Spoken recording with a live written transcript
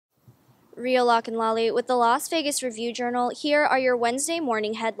Ria Lock and Lolly with the Las Vegas Review-Journal. Here are your Wednesday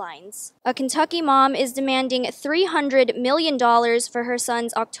morning headlines. A Kentucky mom is demanding $300 million for her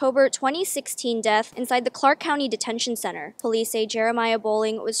son's October 2016 death inside the Clark County Detention Center. Police say Jeremiah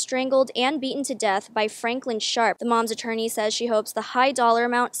Bowling was strangled and beaten to death by Franklin Sharp. The mom's attorney says she hopes the high dollar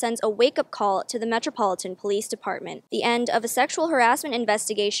amount sends a wake-up call to the Metropolitan Police Department. The end of a sexual harassment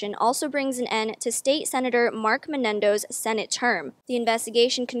investigation also brings an end to State Senator Mark Menendo's Senate term. The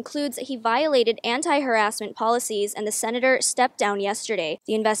investigation concludes that he violated anti-harassment policies, and the senator stepped down yesterday.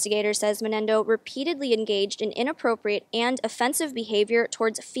 The investigator says Manendo repeatedly engaged in inappropriate and offensive behavior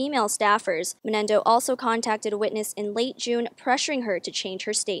towards female staffers. Manendo also contacted a witness in late June, pressuring her to change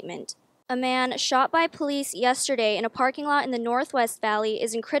her statement. A man shot by police yesterday in a parking lot in the Northwest Valley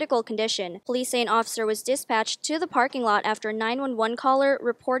is in critical condition. Police say an officer was dispatched to the parking lot after a 911 caller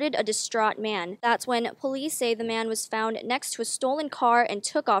reported a distraught man. That's when police say the man was found next to a stolen car and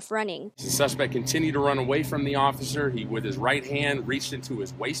took off running. The suspect continued to run away from the officer. He, with his right hand, reached into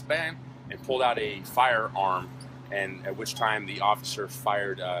his waistband and pulled out a firearm, and at which time the officer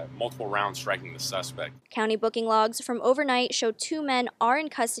fired multiple rounds, striking the suspect. County booking logs from overnight show 2 men are in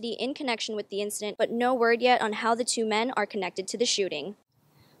custody in connection with the incident, but no word yet on how the 2 men are connected to the shooting.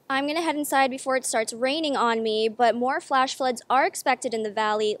 I'm going to head inside before it starts raining on me, but more flash floods are expected in the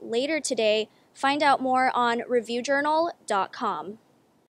valley later today. Find out more on reviewjournal.com.